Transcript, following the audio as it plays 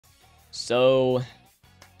So,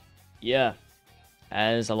 yeah,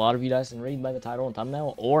 as a lot of you guys can read by the title and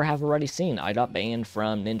thumbnail, or have already seen, I got banned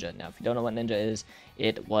from Ninja. Now, if you don't know what Ninja is,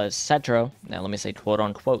 it was Setro, now let me say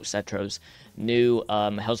quote-unquote Setro's new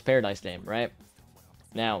Hell's Paradise game, right?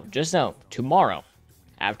 Now, just know, tomorrow,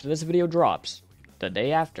 after this video drops, the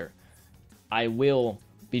day after, I will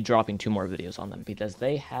be dropping 2 more videos on them, because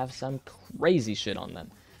they have some crazy shit on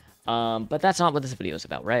them. But that's not what this video is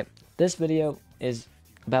about, right? This video is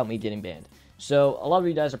about me getting banned. So, a lot of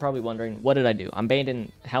you guys are probably wondering, what did I do? I'm banned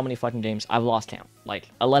in how many fucking games? I've lost count. Like,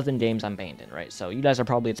 11 games I'm banned in, right? So, you guys are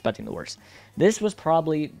probably expecting the worst. This was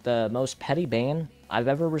probably the most petty ban I've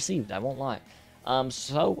ever received, I won't lie.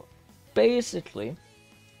 So, basically,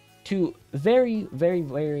 to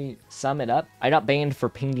very sum it up, I got banned for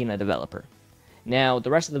pinging a developer. Now,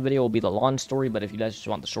 the rest of the video will be the long story, but if you guys just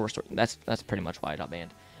want the short story, that's pretty much why I got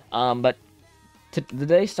banned. But the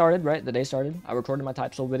day started, right? The day started. I recorded my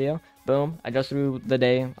Type Soul video. Boom. I go through the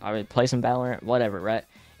day. I would play some Valorant, whatever, right?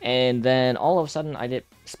 And then all of a sudden, I get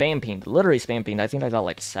spam pinged. Literally spam pinged. I think I got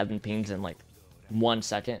like 7 pings in like 1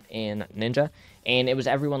 second in Ninja. And it was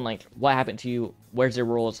everyone like, what happened to you? Where's your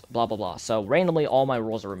rules? Blah, blah, blah. So randomly, all my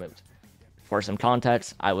rules are removed. For some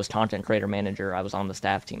context, I was content creator manager. I was on the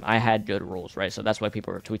staff team. I had good rules, right? So that's why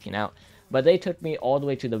people were tweaking out. But they took me all the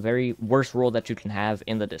way to the very worst rule that you can have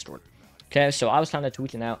in the Discord. Okay, so I was kind of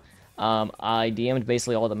tweeting out. I DM'd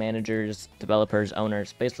basically all the managers, developers,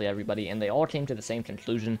 owners, basically everybody, and they all came to the same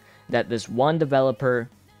conclusion that this one developer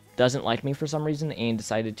doesn't like me for some reason and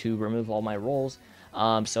decided to remove all my roles.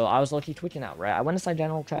 So I was low-key tweeting out, right? I went inside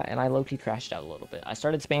general chat and I low-key crashed out a little bit. I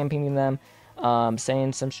started spam pinging them,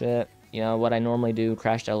 saying some shit, you know, what I normally do,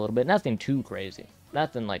 crashed out a little bit. Nothing too crazy.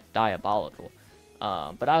 Nothing, like, diabolical.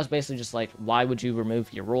 But I was basically just like, why would you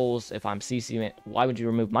remove your roles if I'm CC? Why would you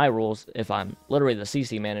remove my roles if I'm literally the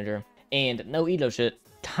CC manager? And no ego shit,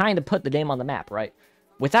 kind of put the game on the map, right?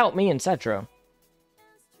 Without me and Setro,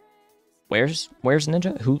 where's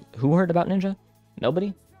Ninja? Who heard about Ninja?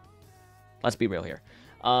 Nobody. Let's be real here.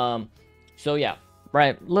 So yeah,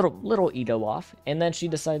 right, little ego off, and then she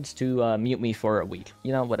decides to mute me for a week.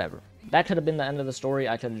 You know, whatever. That could have been the end of the story.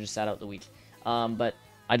 I could have just sat out the week. But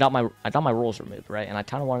I got my roles removed, right? And I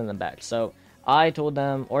kind of wanted them back. So I told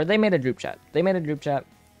them, or they made a group chat.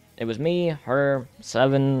 It was me, her,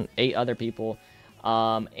 7, 8 other people.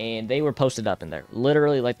 And they were posted up in there.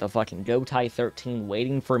 Literally like the fucking GoTie13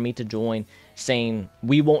 waiting for me to join, saying,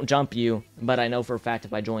 we won't jump you, but I know for a fact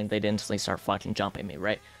if I join, they'd instantly start fucking jumping me,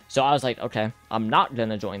 right? So I was like, okay, I'm not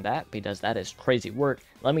gonna join that because that is crazy work.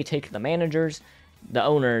 Let me take the managers, the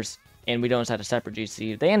owners, and we don't set a separate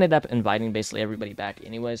GC. They ended up inviting basically everybody back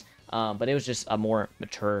anyways, but it was just a more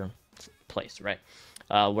mature place, right?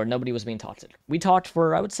 Where nobody was being toxic. We talked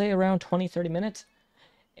for, I would say, around 20-30 minutes,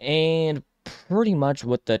 and pretty much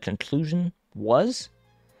what the conclusion was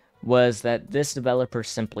that this developer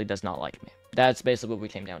simply does not like me. That's basically what we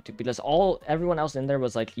came down to, because everyone else in there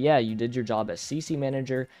was like, yeah, you did your job as CC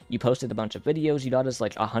manager, you posted a bunch of videos, you got us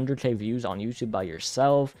like 100k views on YouTube by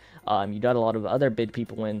yourself, you got a lot of other big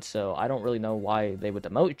people in, so I don't really know why they would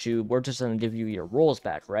demote you. We're just gonna give you your roles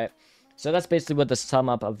back, right? So that's basically what the sum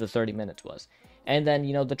up of the 30 minutes was. And then,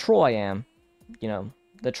 you know, the troll I am, you know,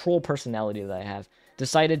 the troll personality that I have,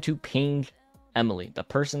 decided to ping Emily, the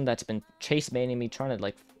person that's been chase banning me, trying to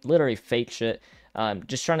like literally fake shit,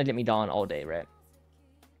 just trying to get me down all day, right?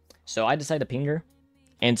 So I decided to ping her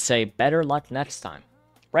and say, better luck next time,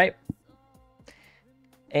 right?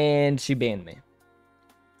 And she banned me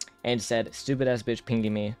and said, stupid ass bitch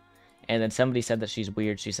pinging me. And then somebody said that she's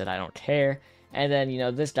weird. She said, I don't care. And then, you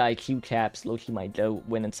know, this guy, Q-Caps, Loki my dope,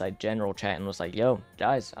 went inside general chat and was like, yo,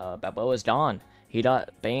 guys, Balboa's gone. He got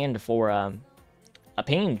banned for a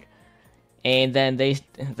ping. And then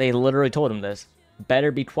they literally told him this.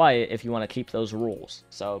 Better be quiet if you want to keep those rules.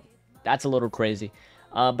 So that's a little crazy.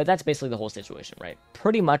 But that's basically the whole situation, right?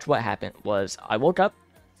 Pretty much what happened was I woke up.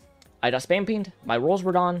 I got spam pinged. My rules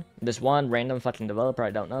were gone. This one random fucking developer,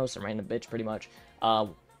 I don't know, some random bitch pretty much,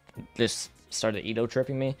 just started ego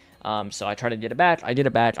tripping me. So I tried to get it back. I did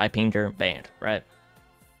it back. I pinged her, banned, right?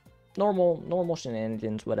 Normal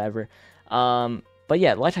shenanigans, whatever. But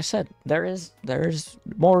yeah, like I said, there is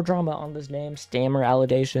more drama on this game, scammer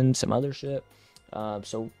allegations, some other shit.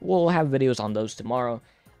 So we'll have videos on those tomorrow.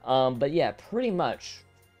 But yeah, pretty much,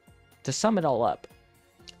 to sum it all up,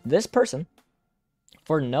 this person,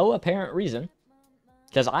 for no apparent reason,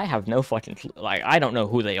 because I have no fucking, like, I don't know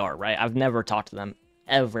who they are, right? I've never talked to them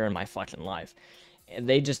ever in my fucking life.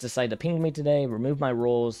 They just decided to ping me today, remove my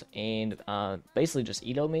roles, and basically just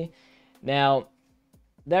ego me. Now,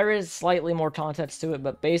 there is slightly more context to it,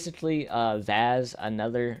 but basically, Vaz,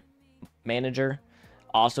 another manager,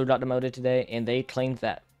 also got demoted today, and they claimed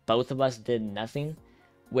that both of us did nothing.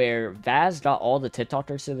 Where Vaz got all the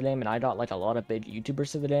TikTokers to the game, and I got like a lot of big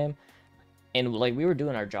YouTubers to the game, and like we were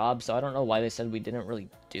doing our job. So I don't know why they said we didn't really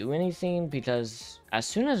do anything, because as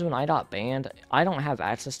soon as when I got banned, I don't have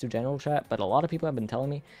access to general chat, but a lot of people have been telling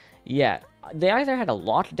me, yeah, they either had a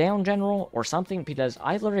lockdown general or something, because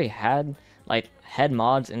I literally had like head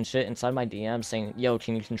mods and shit inside my DM saying, yo,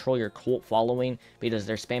 can you control your cult following, because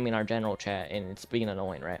they're spamming our general chat and it's being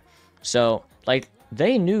annoying, right? So like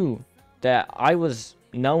they knew that I was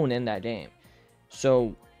known in that game.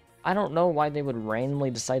 So I don't know why they would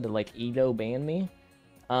randomly decide to like Edo ban me.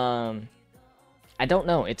 I don't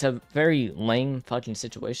know. It's a very lame fucking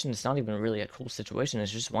situation. It's not even really a cool situation.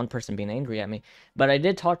 It's just one person being angry at me. But I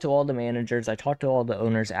did talk to all the managers. I talked to all the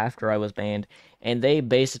owners after I was banned, and they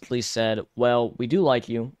basically said, well, we do like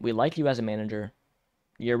you. We like you as a manager.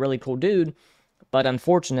 You're a really cool dude. But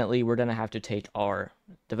unfortunately, we're going to have to take our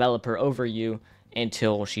developer over you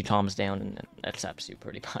until she calms down and accepts you,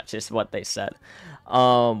 pretty much, is what they said.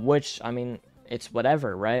 Which, I mean, it's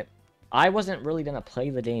whatever, right? I wasn't really going to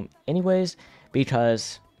play the game anyways,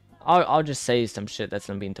 because I'll just say some shit that's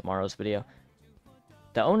going to be in tomorrow's video.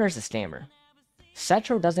 The owner's a scammer.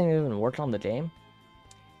 Setro doesn't even work on the game,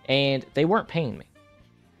 and they weren't paying me.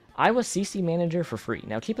 I was CC manager for free.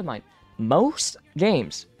 Now, keep in mind, most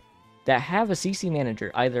games that have a CC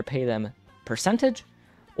manager either pay them percentage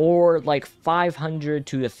or like 500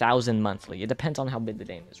 to 1,000 monthly. It depends on how big the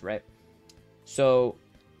game is, right? So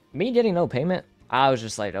me getting no payment, I was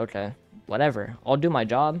just like, okay, whatever. I'll do my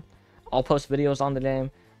job. I'll post videos on the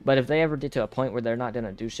game. But if they ever get to a point where they're not going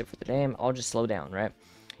to do shit for the game, I'll just slow down, right?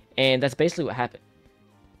 And that's basically what happened.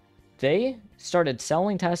 They started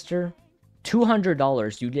selling Tester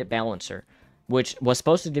 $200, you get Balancer, which was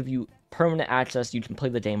supposed to give you permanent access. You can play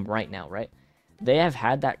the game right now, right? They have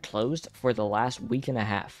had that closed for the last week and a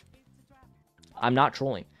half. I'm not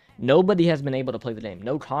trolling. Nobody has been able to play the game.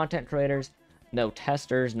 No content creators, no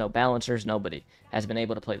testers, no balancers, nobody has been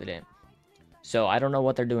able to play the game. So I don't know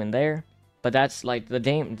what they're doing there, but that's like the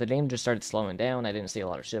game just started slowing down. I didn't see a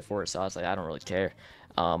lot of shit for it, so I was like, I don't really care.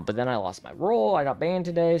 But then I lost my role. I got banned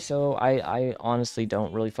today, so I honestly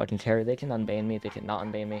don't really fucking care. They can unban me. They can not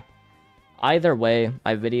unban me. Either way,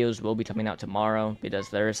 my videos will be coming out tomorrow, because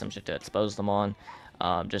there is some shit to expose them on.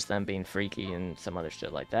 Just them being freaky and some other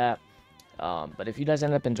shit like that. But if you guys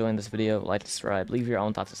end up enjoying this video, like, subscribe, leave your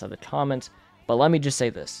own thoughts inside the comments. But let me just say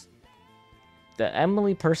this. The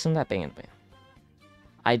Emily person that banned me,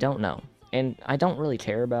 I don't know. And I don't really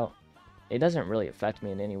care about. It doesn't really affect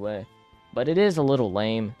me in any way. But it is a little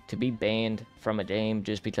lame to be banned from a game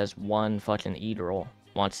just because one fucking e-girl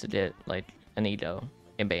wants to get, like, an Edo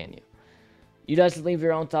and ban you. You guys leave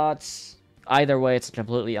your own thoughts. Either way, it's a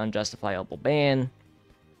completely unjustifiable ban.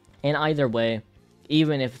 And either way,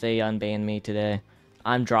 even if they unban me today,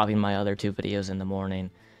 I'm dropping my other 2 videos in the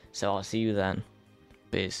morning. So I'll see you then.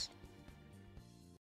 Peace.